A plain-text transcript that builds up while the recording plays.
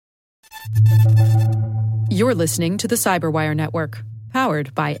You're listening to the Cyberwire Network,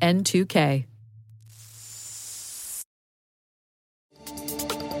 powered by N2K.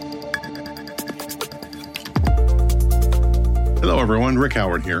 Hello everyone, Rick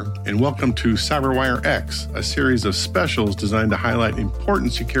Howard here, and welcome to Cyberwire X, a series of specials designed to highlight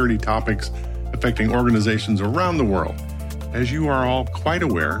important security topics affecting organizations around the world. As you are all quite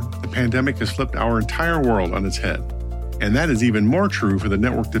aware, the pandemic has flipped our entire world on its head, and that is even more true for the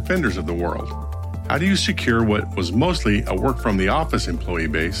network defenders of the world. How do you secure what was mostly a work-from-the-office employee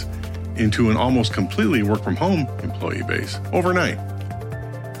base into an almost completely work-from-home employee base overnight?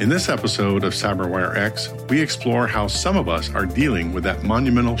 In this episode of Cyberwire X, we explore how some of us are dealing with that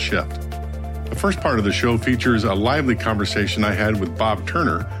monumental shift. The first part of the show features a lively conversation I had with Bob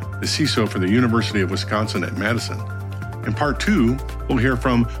Turner, the CISO for the University of Wisconsin at Madison. In part two, we'll hear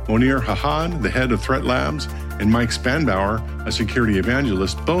from Monir Hahad, the head of Threat Labs, and Mike Spanbauer, a security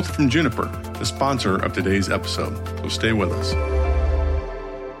evangelist, both from Juniper, the sponsor of today's episode. So stay with us.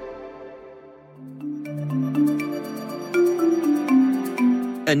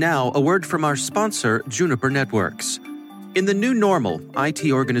 And now, a word from our sponsor, Juniper Networks. In the new normal,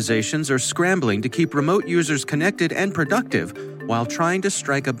 IT organizations are scrambling to keep remote users connected and productive while trying to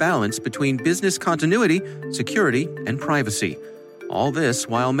strike a balance between business continuity, security, and privacy. All this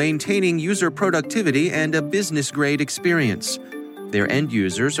while maintaining user productivity and a business-grade experience. Their end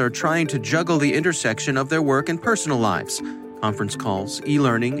users are trying to juggle the intersection of their work and personal lives, conference calls,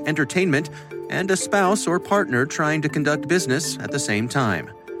 e-learning, entertainment, and a spouse or partner trying to conduct business at the same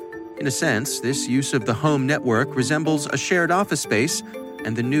time. In a sense, this use of the home network resembles a shared office space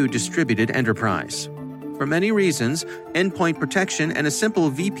and the new distributed enterprise. For many reasons, endpoint protection and a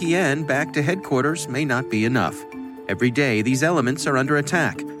simple VPN back to headquarters may not be enough. Every day, these elements are under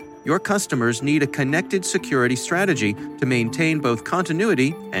attack. Your customers need a connected security strategy to maintain both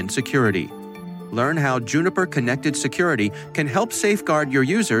continuity and security. Learn how Juniper Connected Security can help safeguard your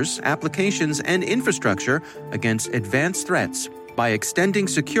users, applications, and infrastructure against advanced threats by extending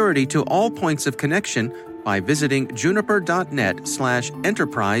security to all points of connection by visiting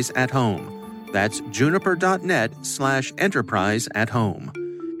juniper.net/enterprise@home. That's juniper.net/enterprise@home.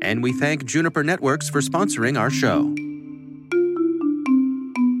 And we thank Juniper Networks for sponsoring our show.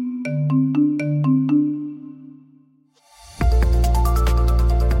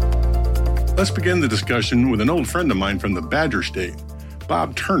 Let's begin the discussion with an old friend of mine from the Badger State,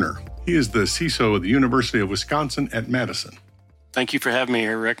 Bob Turner. He is the CISO of the University of Wisconsin at Madison. Thank you for having me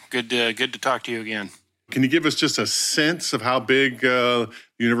here, Rick. Good to talk to you again. Can you give us just a sense of how big the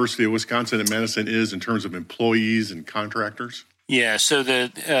University of Wisconsin at Madison is in terms of employees and contractors? Yeah, so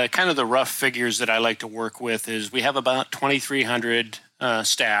the kind of the rough figures that I like to work with is we have about 2,300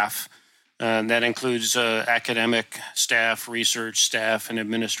 staff. That includes academic staff, research staff, and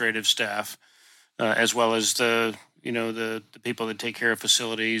administrative staff, as well as the people that take care of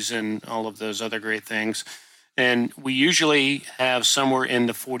facilities and all of those other great things. And we usually have somewhere in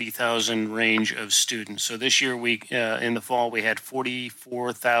the 40,000 range of students. So this year, in the fall, we had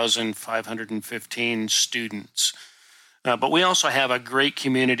 44,515 students. But we also have a great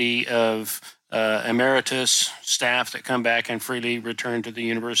community of emeritus staff that come back and freely return to the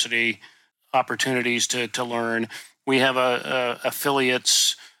university, opportunities to learn. We have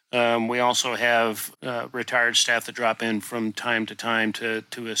affiliates. We also have retired staff that drop in from time to time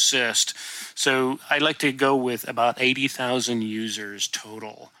to assist. So I like to go with about 80,000 users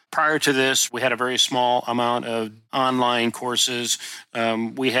total. Prior to this, we had a very small amount of online courses.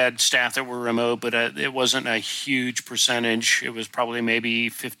 We had staff that were remote, but it wasn't a huge percentage. It was probably maybe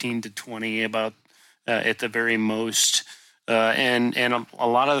 15 to 20 about at the very most. And a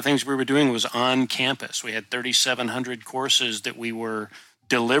lot of the things we were doing was on campus. We had 3,700 courses that we were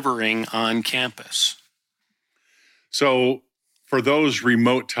delivering on campus. So for those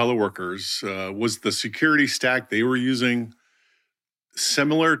remote teleworkers, was the security stack they were using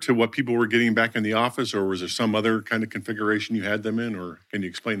similar to what people were getting back in the office, or was there some other kind of configuration you had them in, or can you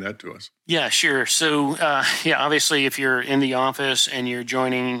explain that to us? Yeah, sure. So, obviously, if you're in the office and you're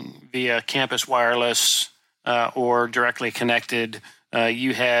joining via campus wireless or directly connected,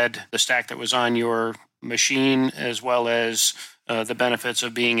 you had the stack that was on your machine as well as the benefits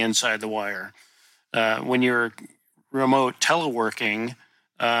of being inside the wire. When you're remote teleworking,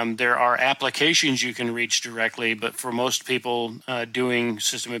 there are applications you can reach directly, but for most people doing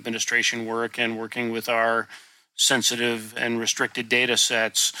system administration work and working with our sensitive and restricted data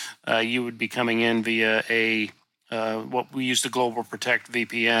sets, you would be coming in via what we use the Global Protect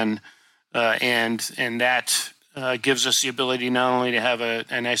VPN, and that gives us the ability not only to have a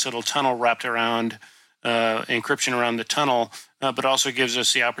nice little tunnel wrapped around encryption around the tunnel, but also gives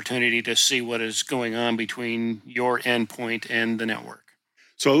us the opportunity to see what is going on between your endpoint and the network.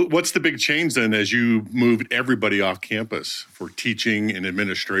 So what's the big change then as you moved everybody off campus for teaching and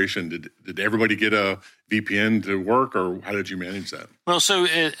administration? Did everybody get a VPN to work, or how did you manage that? Well, so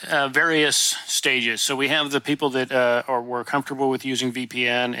various stages. So we have the people that were comfortable with using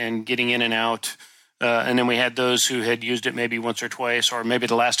VPN and getting in and out. And then we had those who had used it maybe once or twice, or maybe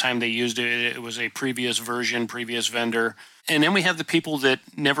the last time they used it, it was a previous version, previous vendor. And then we have the people that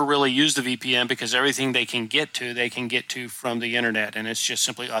never really use the VPN because everything they can get to from the internet. And it's just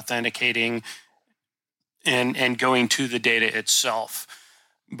simply authenticating and going to the data itself.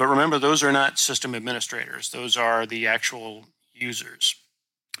 But remember, those are not system administrators. Those are the actual users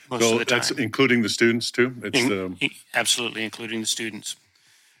most of the time. That's including the students too? Absolutely, including the students.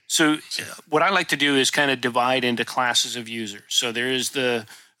 So what I like to do is kind of divide into classes of users. So there is the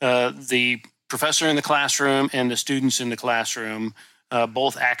professor in the classroom and the students in the classroom,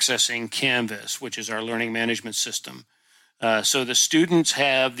 both accessing Canvas, which is our learning management system. So the students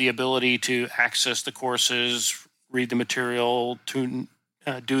have the ability to access the courses, read the material, to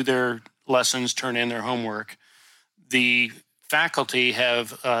do their lessons, turn in their homework. The faculty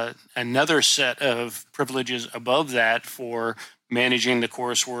have another set of privileges above that for managing the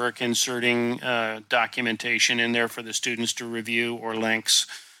coursework, inserting documentation in there for the students to review or links,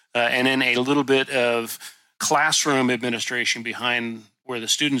 and then a little bit of classroom administration behind where the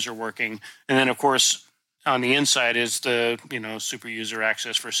students are working. And then, of course, on the inside is the super user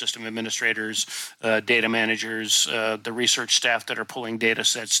access for system administrators, data managers, the research staff that are pulling data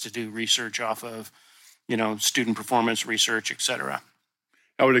sets to do research off of, student performance research, et cetera.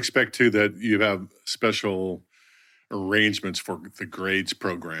 I would expect, too, that you have special arrangements for the grades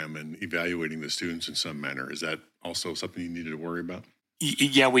program and evaluating the students in some manner. Is that also something you needed to worry about?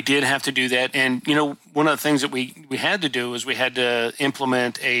 Yeah, we did have to do that. And, one of the things that we had to do was we had to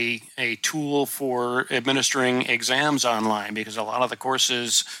implement a tool for administering exams online, because a lot of the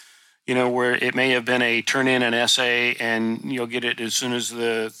courses, where it may have been a turn in an essay and you'll get it as soon as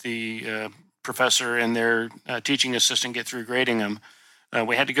the professor and their teaching assistant get through grading them.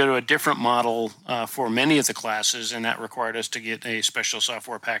 We had to go to a different model for many of the classes, and that required us to get a special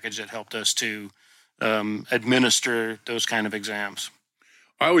software package that helped us to administer those kind of exams.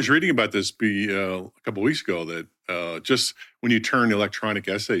 I was reading about this a couple of weeks ago that just when you turn electronic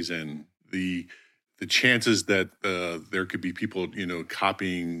essays in, the chances that there could be people,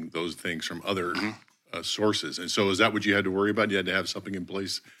 copying those things from other sources. And so is that what you had to worry about? You had to have something in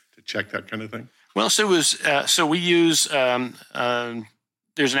place to check that kind of thing? Well, so we use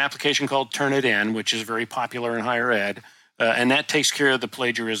there's an application called Turnitin, which is very popular in higher ed, and that takes care of the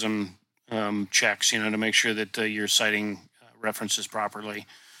plagiarism checks, to make sure that you're citing references properly.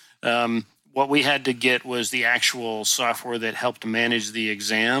 What we had to get was the actual software that helped manage the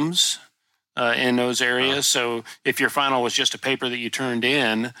exams in those areas. So if your final was just a paper that you turned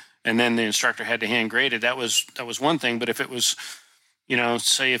in and then the instructor had to hand grade it, that was one thing. But if it was,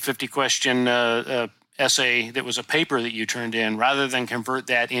 say a 50-question essay that was a paper that you turned in, rather than convert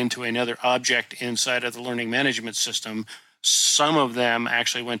that into another object inside of the learning management system, some of them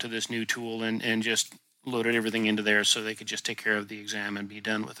actually went to this new tool and just loaded everything into there so they could just take care of the exam and be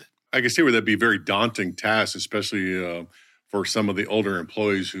done with it. I can see where that'd be a very daunting task, especially for some of the older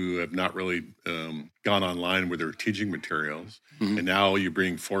employees who have not really gone online with their teaching materials. Mm-hmm. And now you're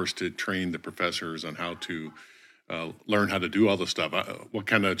being forced to train the professors on how to learn how to do all the stuff. What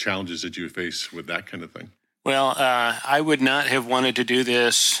kind of challenges did you face with that kind of thing? Well, I would not have wanted to do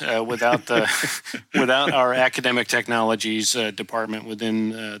this without without our academic technologies department within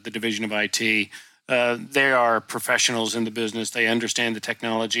the Division of IT. They are professionals in the business. They understand the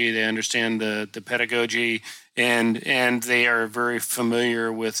technology. They understand the pedagogy, and they are very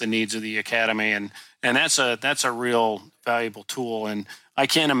familiar with the needs of the academy. And that's a real valuable tool. And I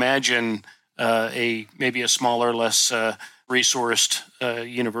can't imagine maybe a smaller, less resourced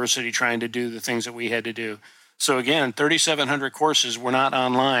university trying to do the things that we had to do. So again, 3,700 courses were not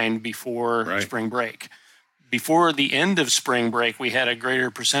online before spring break. Before the end of spring break, we had a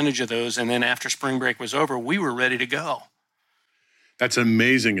greater percentage of those. And then after spring break was over, we were ready to go. That's an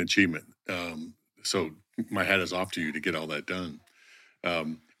amazing achievement. So my hat is off to you to get all that done.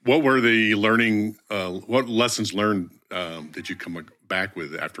 What were the what lessons learned did you come back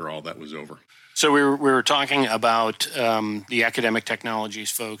with after all that was over? So we were talking about the academic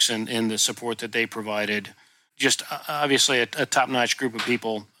technologies folks and the support that they provided. Just obviously a top-notch group of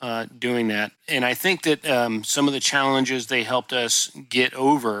people doing that. And I think that some of the challenges they helped us get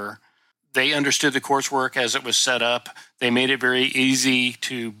over, they understood the coursework as it was set up. They made it very easy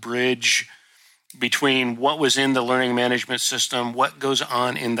to bridge between what was in the learning management system, what goes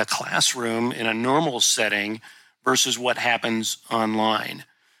on in the classroom in a normal setting versus what happens online.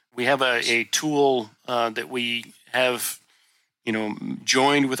 We have a tool that we have,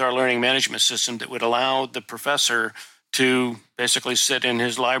 joined with our learning management system that would allow the professor to basically sit in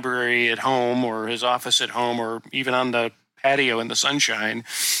his library at home or his office at home or even on the patio in the sunshine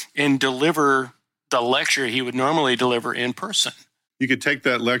and deliver the lecture he would normally deliver in person. You could take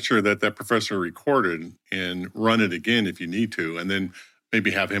that lecture that professor recorded and run it again if you need to, and then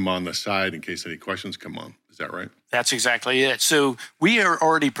maybe have him on the side in case any questions come on. Is that right? That's exactly it. So we are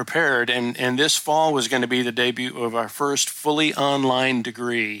already prepared, and this fall was going to be the debut of our first fully online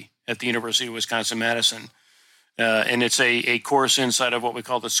degree at the University of Wisconsin-Madison. And it's a course inside of what we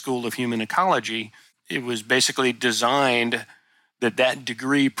call the School of Human Ecology. It was basically designed that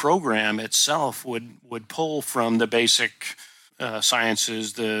degree program itself would pull from the basic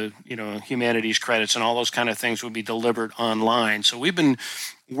sciences, the humanities credits, and all those kind of things would be delivered online. So we've been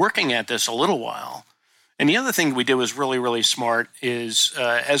working at this a little while. And the other thing we did was really, really smart is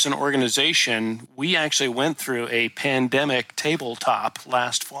as an organization, we actually went through a pandemic tabletop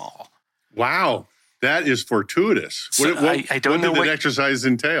last fall. Wow. That is fortuitous. So what did that exercise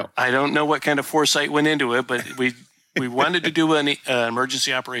entail? I don't know what kind of foresight went into it, but we wanted to do an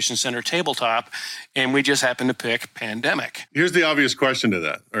emergency operations center tabletop, and we just happened to pick pandemic. Here's the obvious question to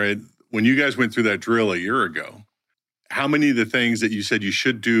that. All right. When you guys went through that drill a year ago, how many of the things that you said you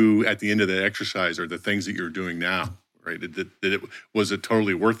should do at the end of that exercise are the things that you're doing now? Right? Was it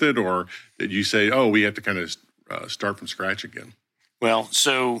totally worth it, or did you say, oh, we have to kind of start from scratch again? Well,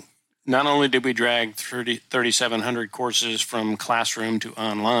 so not only did we drag 3,700 courses from classroom to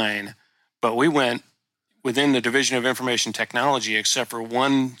online, but we went within the Division of Information Technology, except for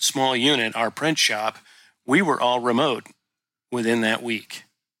one small unit, our print shop, we were all remote within that week.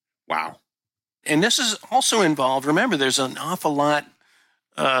 Wow. And this is also involved, remember, there's an awful lot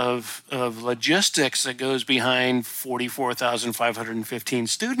of logistics that goes behind 44,515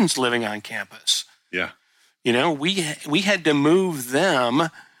 students living on campus. Yeah. We had to move them,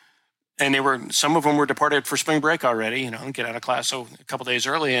 and some of them were departed for spring break already, get out of class a couple days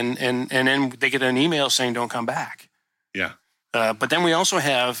early, and then they get an email saying don't come back. Yeah. But then we also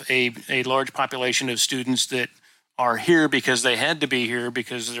have a large population of students that are here because they had to be here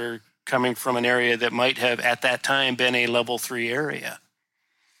because they're coming from an area that might have at that time been a level 3 area.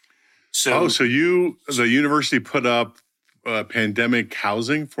 So the university put up pandemic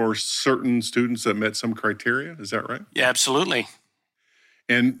housing for certain students that met some criteria. Is that right? Yeah, absolutely.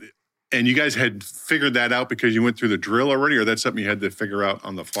 And you guys had figured that out because you went through the drill already, or that's something you had to figure out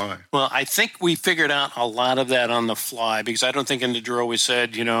on the fly? Well, I think we figured out a lot of that on the fly because I don't think in the drill we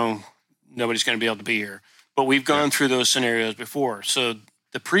said, nobody's going to be able to be here. But we've gone through those scenarios before. So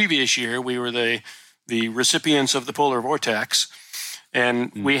the previous year, we were the recipients of the polar vortex,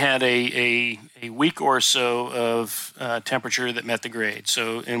 and we had a week or so of temperature that met the grade.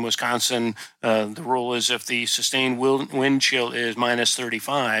 So in Wisconsin, the rule is if the sustained wind chill is minus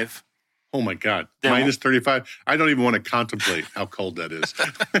 35. Oh my God, minus 35? I don't even want to contemplate how cold that is.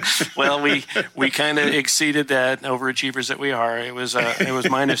 Well, we kind of exceeded that, overachievers that we are. It was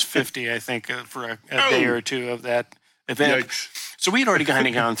minus 50, I think, for a day or two of that event. Yikes. So we had already kind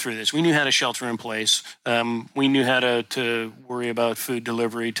of gone through this. We knew how to shelter in place. We knew how to worry about food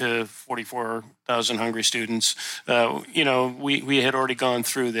delivery to 44,000 hungry students. We had already gone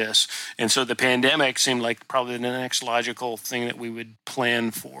through this. And so the pandemic seemed like probably the next logical thing that we would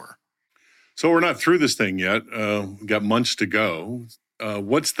plan for. So we're not through this thing yet. We've got months to go.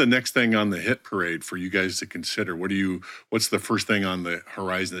 What's the next thing on the hit parade for you guys to consider? What's the first thing on the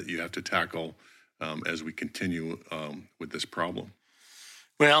horizon that you have to tackle as we continue with this problem?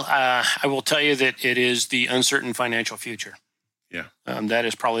 Well, I will tell you that it is the uncertain financial future. Yeah. That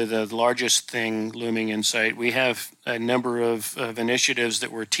is probably the largest thing looming in sight. We have a number of initiatives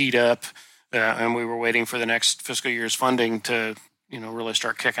that were teed up, and we were waiting for the next fiscal year's funding to, really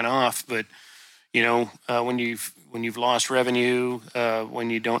start kicking off. But, when you've lost revenue, when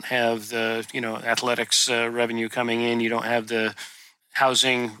you don't have the, athletics revenue coming in, you don't have the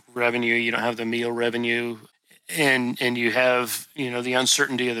housing revenue, you don't have the meal revenue, and you have, the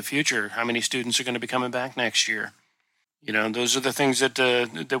uncertainty of the future. How many students are going to be coming back next year? Those are the things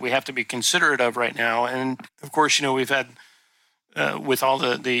that we have to be considerate of right now. And of course, we've had, with all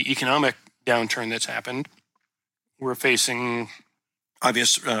the economic downturn that's happened, we're facing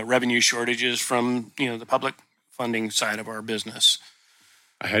obvious revenue shortages from, the public funding side of our business.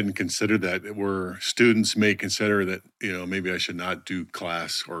 I hadn't considered that, where students may consider that, maybe I should not do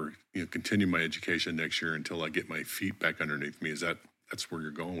class or, continue my education next year until I get my feet back underneath me. Is that that's where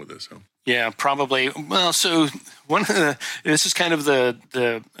you're going with this, huh? Yeah, probably. Well, so this is kind of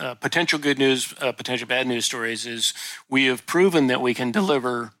the potential good news, potential bad news stories is we have proven that we can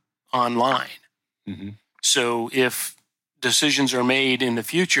deliver online. Mm-hmm. So if decisions are made in the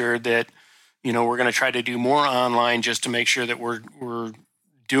future that, we're going to try to do more online just to make sure that we're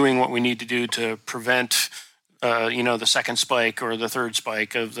doing what we need to do to prevent, the second spike or the third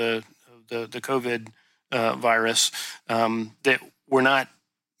spike of the COVID virus, that we're not,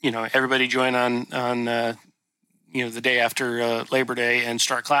 everybody join on the day after Labor Day and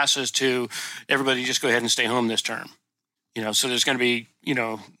start classes to everybody just go ahead and stay home this term. So there's going to be,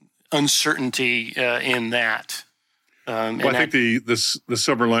 uncertainty in that. Well, I think the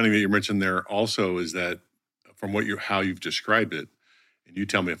silver lining that you mentioned there also is that from how you've described it, and you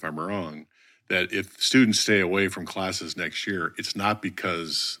tell me if I'm wrong, that if students stay away from classes next year, it's not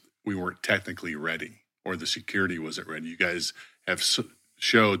because we weren't technically ready or the security wasn't ready. You guys have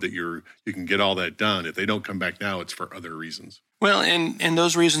showed that you can get all that done. If they don't come back now, it's for other reasons. Well, and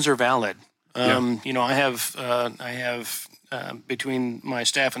those reasons are valid. Yeah. I have between my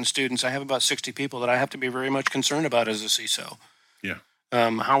staff and students, I have about 60 people that I have to be very much concerned about as a CISO. Yeah.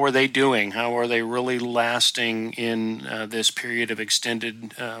 How are they doing? How are they really lasting in this period of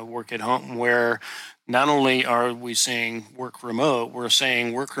extended work at home where not only are we saying work remote, we're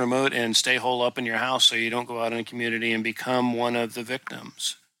saying work remote and stay holed up in your house so you don't go out in the community and become one of the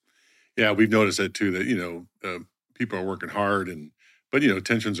victims. Yeah, we've noticed that too, that, people are working hard but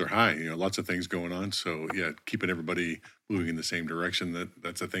tensions are high, lots of things going on. So yeah, keeping everybody moving in the same direction,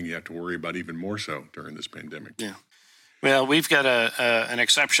 that's a thing you have to worry about even more so during this pandemic. Yeah. Well, we've got an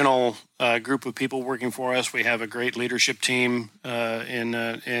exceptional group of people working for us. We have a great leadership team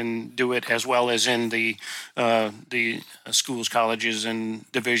in DeWitt as well as in the schools, colleges,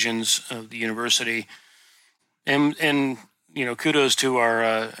 and divisions of the university. And kudos to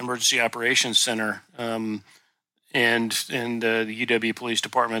our emergency operations center and the UW Police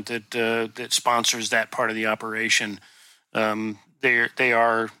Department that sponsors that part of the operation. They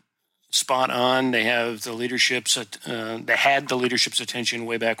are spot on. They have the leadership's. They had the leadership's attention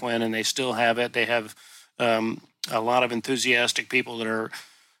way back when, and they still have it. They have a lot of enthusiastic people that are,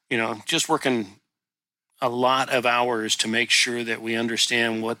 just working a lot of hours to make sure that we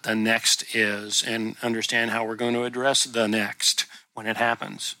understand what the next is and understand how we're going to address the next when it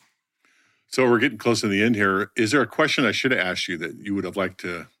happens. So we're getting close to the end here. Is there a question I should have asked you that you would have liked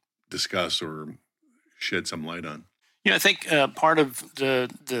to discuss or shed some light on? I think part of the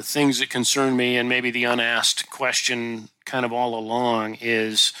things that concern me and maybe the unasked question kind of all along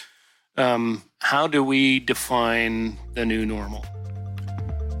is how do we define the new normal?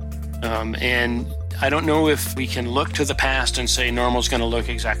 And I don't know if we can look to the past and say normal's going to look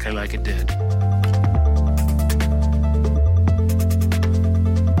exactly like it did.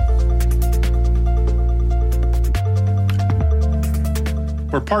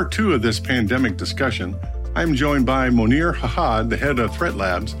 For part 2 of this pandemic discussion, I'm joined by Monir Hahad, the head of Threat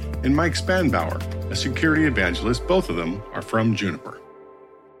Labs, and Mike Spanbauer, a security evangelist. Both of them are from Juniper.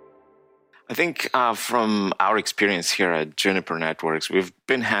 I think from our experience here at Juniper Networks, we've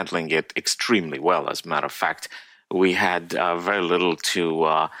been handling it extremely well. As a matter of fact, we had very little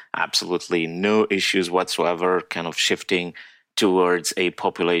to absolutely no issues whatsoever, kind of shifting towards a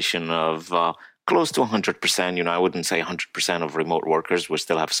population of close to 100%. I wouldn't say 100% of remote workers. We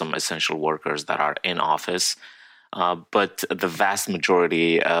still have some essential workers that are in office. But the vast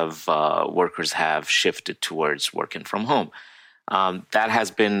majority of workers have shifted towards working from home. That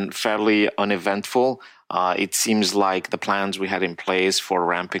has been fairly uneventful. It seems like the plans we had in place for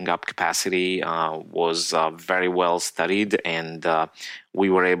ramping up capacity was very well studied, and we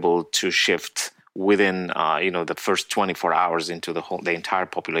were able to shift within the first 24 hours into the entire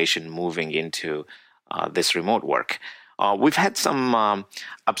population moving into this remote work. We've had some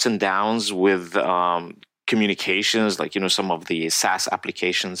ups and downs with communications, like some of the SaaS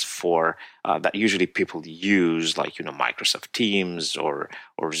applications for that usually people use, like Microsoft Teams or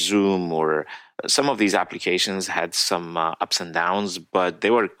Zoom, or some of these applications had some ups and downs, but they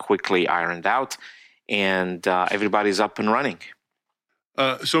were quickly ironed out, and everybody's up and running.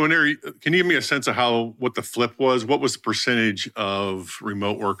 So, Monir, can you give me a sense of what the flip was? What was the percentage of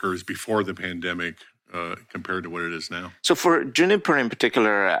remote workers before the pandemic compared to what it is now? So for Juniper in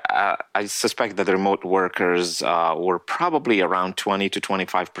particular, I suspect that the remote workers were probably around 20 to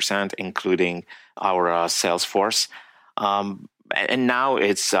 25%, including our sales force. And now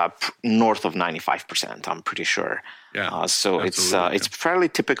it's north of 95%, I'm pretty sure. Yeah, so it's fairly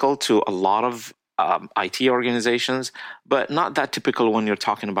typical to a lot of IT organizations, but not that typical when you're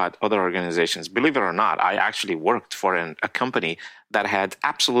talking about other organizations. Believe it or not, I actually worked for a company that had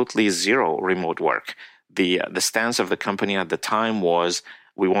absolutely zero remote work. The stance of the company at the time was,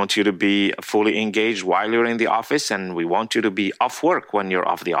 we want you to be fully engaged while you're in the office, and we want you to be off work when you're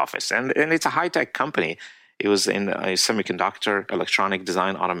off the office. And it's a high-tech company. It was in a semiconductor, electronic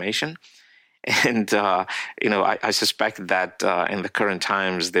design, automation. And, I suspect that in the current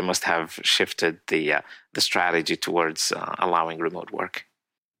times, they must have shifted the strategy towards allowing remote work.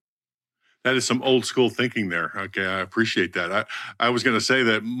 That is some old school thinking there. Okay, I appreciate that. I was going to say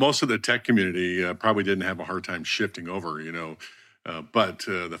that most of the tech community probably didn't have a hard time shifting over, but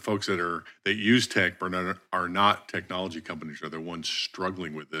the folks that use tech but are not technology companies are the ones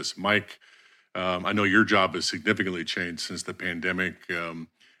struggling with this. Mike, I know your job has significantly changed since the pandemic.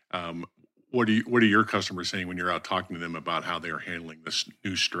 What are your customers saying when you're out talking to them about how they are handling this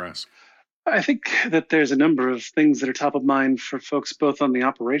new stress? I think that there's a number of things that are top of mind for folks both on the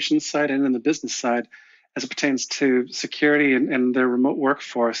operations side and in the business side as it pertains to security and their remote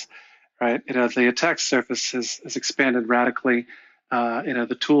workforce, right? The attack surface has expanded radically.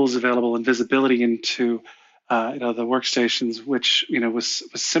 The tools available and visibility into the workstations, which was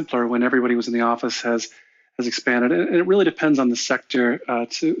simpler when everybody was in the office, has expanded. And it really depends on the sector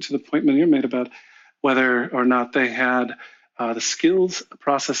to the point Munir made about whether or not they had the skills,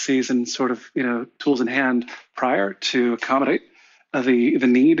 processes, and sort of tools in hand prior to accommodate the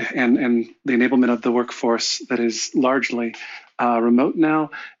need and the enablement of the workforce that is largely remote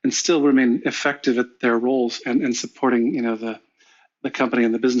now and still remain effective at their roles and supporting the company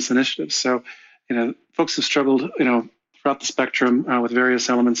and the business initiatives. So folks have struggled throughout the spectrum with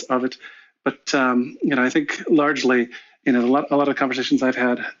various elements of it. But I think largely a lot of conversations I've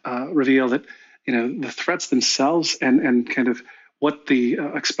had reveal that the threats themselves and kind of what the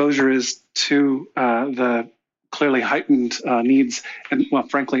exposure is to the clearly heightened needs and, well,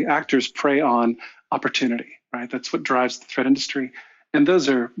 frankly, actors prey on opportunity, right? That's what drives the threat industry. And those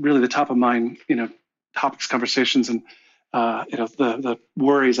are really the top of mind, topics, conversations, and, the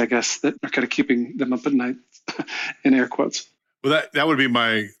worries, I guess, that are kind of keeping them up at night in air quotes. Well, that would be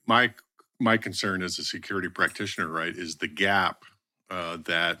my concern as a security practitioner, right, is the gap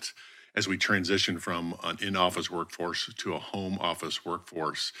that as we transition from an in-office workforce to a home office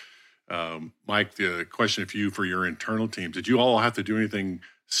workforce. Mike, the question for you for your internal teams, did you all have to do anything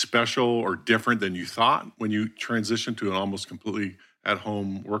special or different than you thought when you transitioned to an almost completely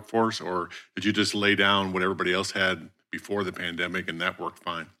at-home workforce, or did you just lay down what everybody else had before the pandemic and that worked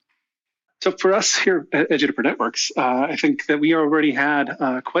fine? So for us here at Juniper Networks, I think that we already had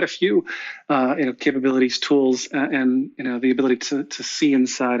quite a few capabilities, tools, and the ability to see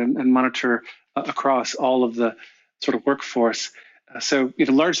inside and monitor across all of the sort of workforce. So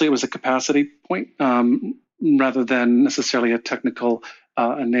largely it was a capacity point rather than necessarily a technical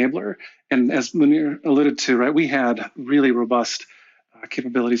enabler. And as Munir alluded to, right, we had really robust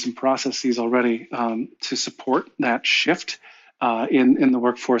capabilities and processes already to support that shift in the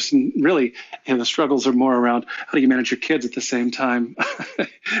workforce. And really, the struggles are more around how do you manage your kids at the same time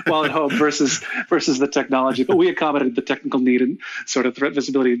while at home versus the technology. But we accommodated the technical need and sort of threat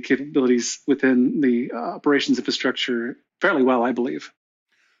visibility and capabilities within the operations infrastructure fairly well, I believe.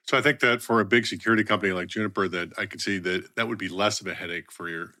 So I think that for a big security company like Juniper, that I could see that would be less of a headache for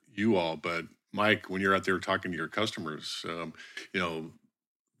you all. But Mike, when you're out there talking to your customers,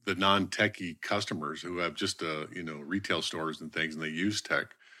 the non-techie customers who have just retail stores and things, and they use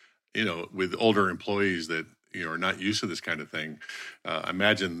tech, with older employees that are not used to this kind of thing.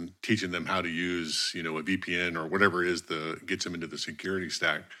 Imagine teaching them how to use a VPN or whatever it is that gets them into the security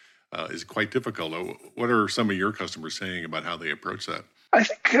stack is quite difficult. What are some of your customers saying about how they approach that? I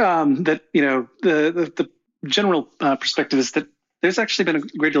think that the general perspective is that there's actually been a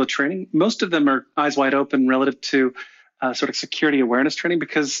great deal of training. Most of them are eyes wide open relative to sort of security awareness training,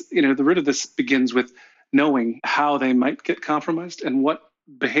 because the root of this begins with knowing how they might get compromised and what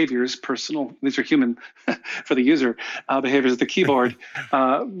behaviors, personal, these are human for the user, behaviors at the keyboard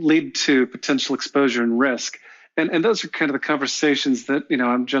lead to potential exposure and risk. And those are kind of the conversations that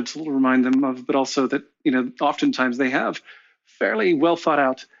I'm gentle to remind them of, but also that oftentimes they have fairly well thought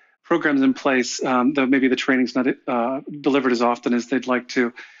out programs in place, though maybe the training's not delivered as often as they'd like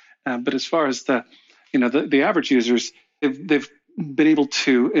to. But as far as the average users, they've been able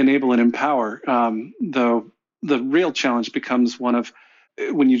to enable and empower, though the real challenge becomes one of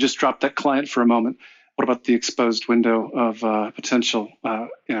when you just drop that client for a moment, what about the exposed window of potential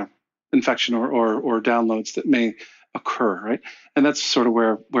infection or downloads that may occur, right? And that's sort of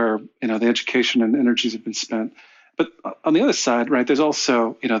where the education and energies have been spent. But on the other side, right, there's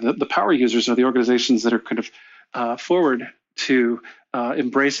also, the power users or the organizations that are kind of forward to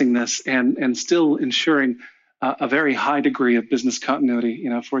embracing this and still ensuring a very high degree of business continuity.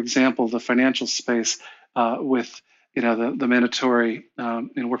 For example, the financial space with the mandatory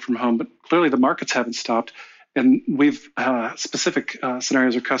work from home, but clearly the markets haven't stopped. And we've specific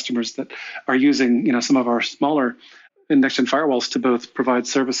scenarios or customers that are using some of our smaller next-gen firewalls to both provide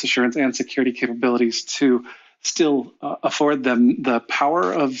service assurance and security capabilities to still afford them the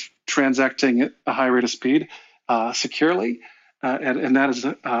power of transacting at a high rate of speed securely. And that has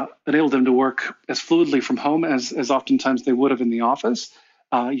enabled them to work as fluidly from home as oftentimes they would have in the office,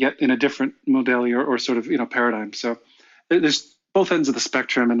 yet in a different modality or sort of paradigm. So there's both ends of the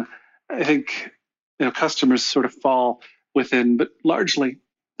spectrum, and I think customers sort of fall within, but largely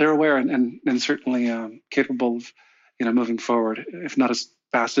they're aware and certainly capable of moving forward, if not as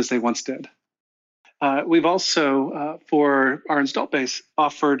fast as they once did. We've also, for our install base,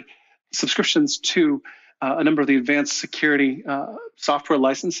 offered subscriptions to a number of the advanced security software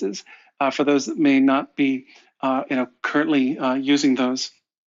licenses for those that may not be currently using those,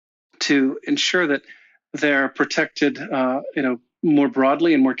 to ensure that they're protected more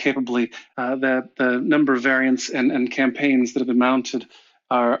broadly and more capably. That the number of variants and campaigns that have been mounted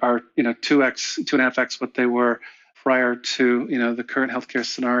are 2.5x what they were prior to the current healthcare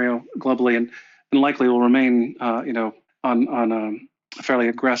scenario globally, and likely will remain on a fairly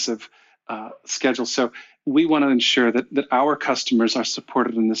aggressive schedule. So we want to ensure that our customers are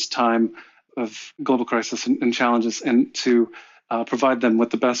supported in this time of global crisis and challenges, and to provide them with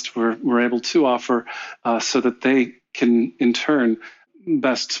the best we're able to offer, so that they can in turn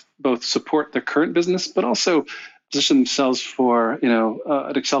best both support their current business, but also position themselves for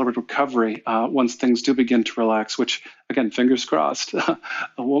an accelerated recovery once things do begin to relax, which again, fingers crossed,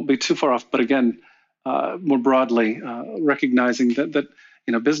 won't be too far off. But again, more broadly, recognizing that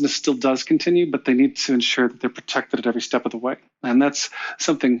business still does continue, but they need to ensure that they're protected at every step of the way. And that's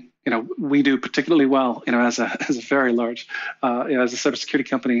something we do particularly well, as a very large, as a cybersecurity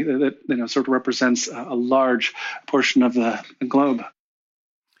company that sort of represents a large portion of the globe.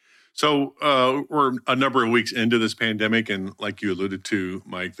 So we're a number of weeks into this pandemic, and like you alluded to,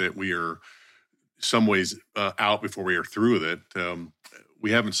 Mike, that we are some ways out before we are through with it.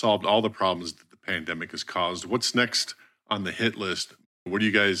 We haven't solved all the problems that the pandemic has caused. What's next on the hit list? What are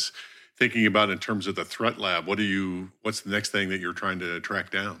you guys thinking about in terms of the threat lab? What's the next thing that you're trying to track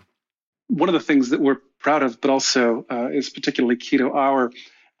down? One of the things that we're proud of, but also is particularly key to our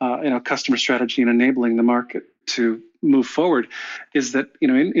customer strategy and enabling the market to move forward, is that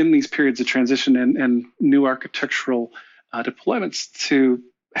in these periods of transition and new architectural deployments, to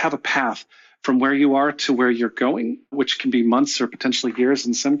have a path from where you are to where you're going, which can be months or potentially years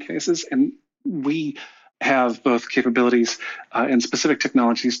in some cases. And we have both capabilities and specific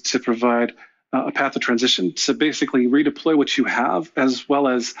technologies to provide a path of transition, to basically redeploy what you have, as well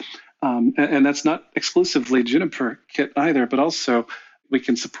as, and that's not exclusively Juniper kit either, but also we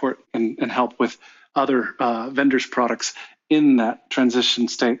can support and help with other vendors' products in that transition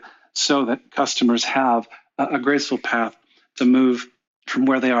state, so that customers have a graceful path to move from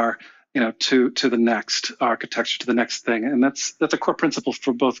where they are to the next architecture, to the next thing. And that's a core principle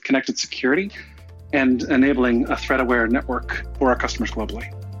for both connected security and enabling a threat-aware network for our customers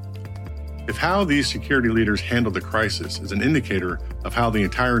globally. If how these security leaders handled the crisis is an indicator of how the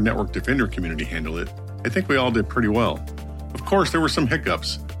entire network defender community handled it, I think we all did pretty well. Of course, there were some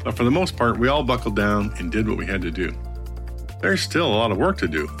hiccups, but for the most part, we all buckled down and did what we had to do. There's still a lot of work to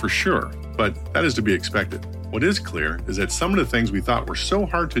do, for sure, but that is to be expected. What is clear is that some of the things we thought were so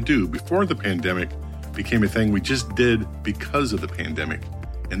hard to do before the pandemic became a thing we just did because of the pandemic.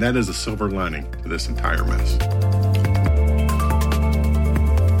 And that is a silver lining to this entire mess.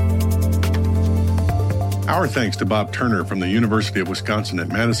 Our thanks to Bob Turner from the University of Wisconsin at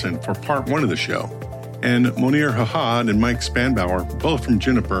Madison for part one of the show, and Monir Hahad and Mike Spanbauer, both from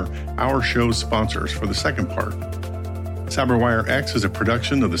Juniper, our show's sponsors, for the second part. CyberWire X is a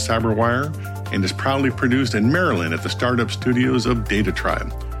production of the CyberWire and is proudly produced in Maryland at the startup studios of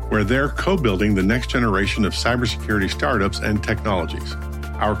DataTribe, where they're co-building the next generation of cybersecurity startups and technologies.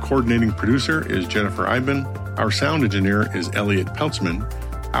 Our coordinating producer is Jennifer Eibman. Our sound engineer is Elliot Peltzman.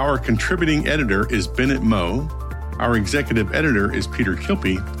 Our contributing editor is Bennett Moe. Our executive editor is Peter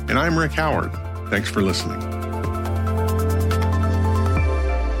Kilpie, and I'm Rick Howard. Thanks for listening.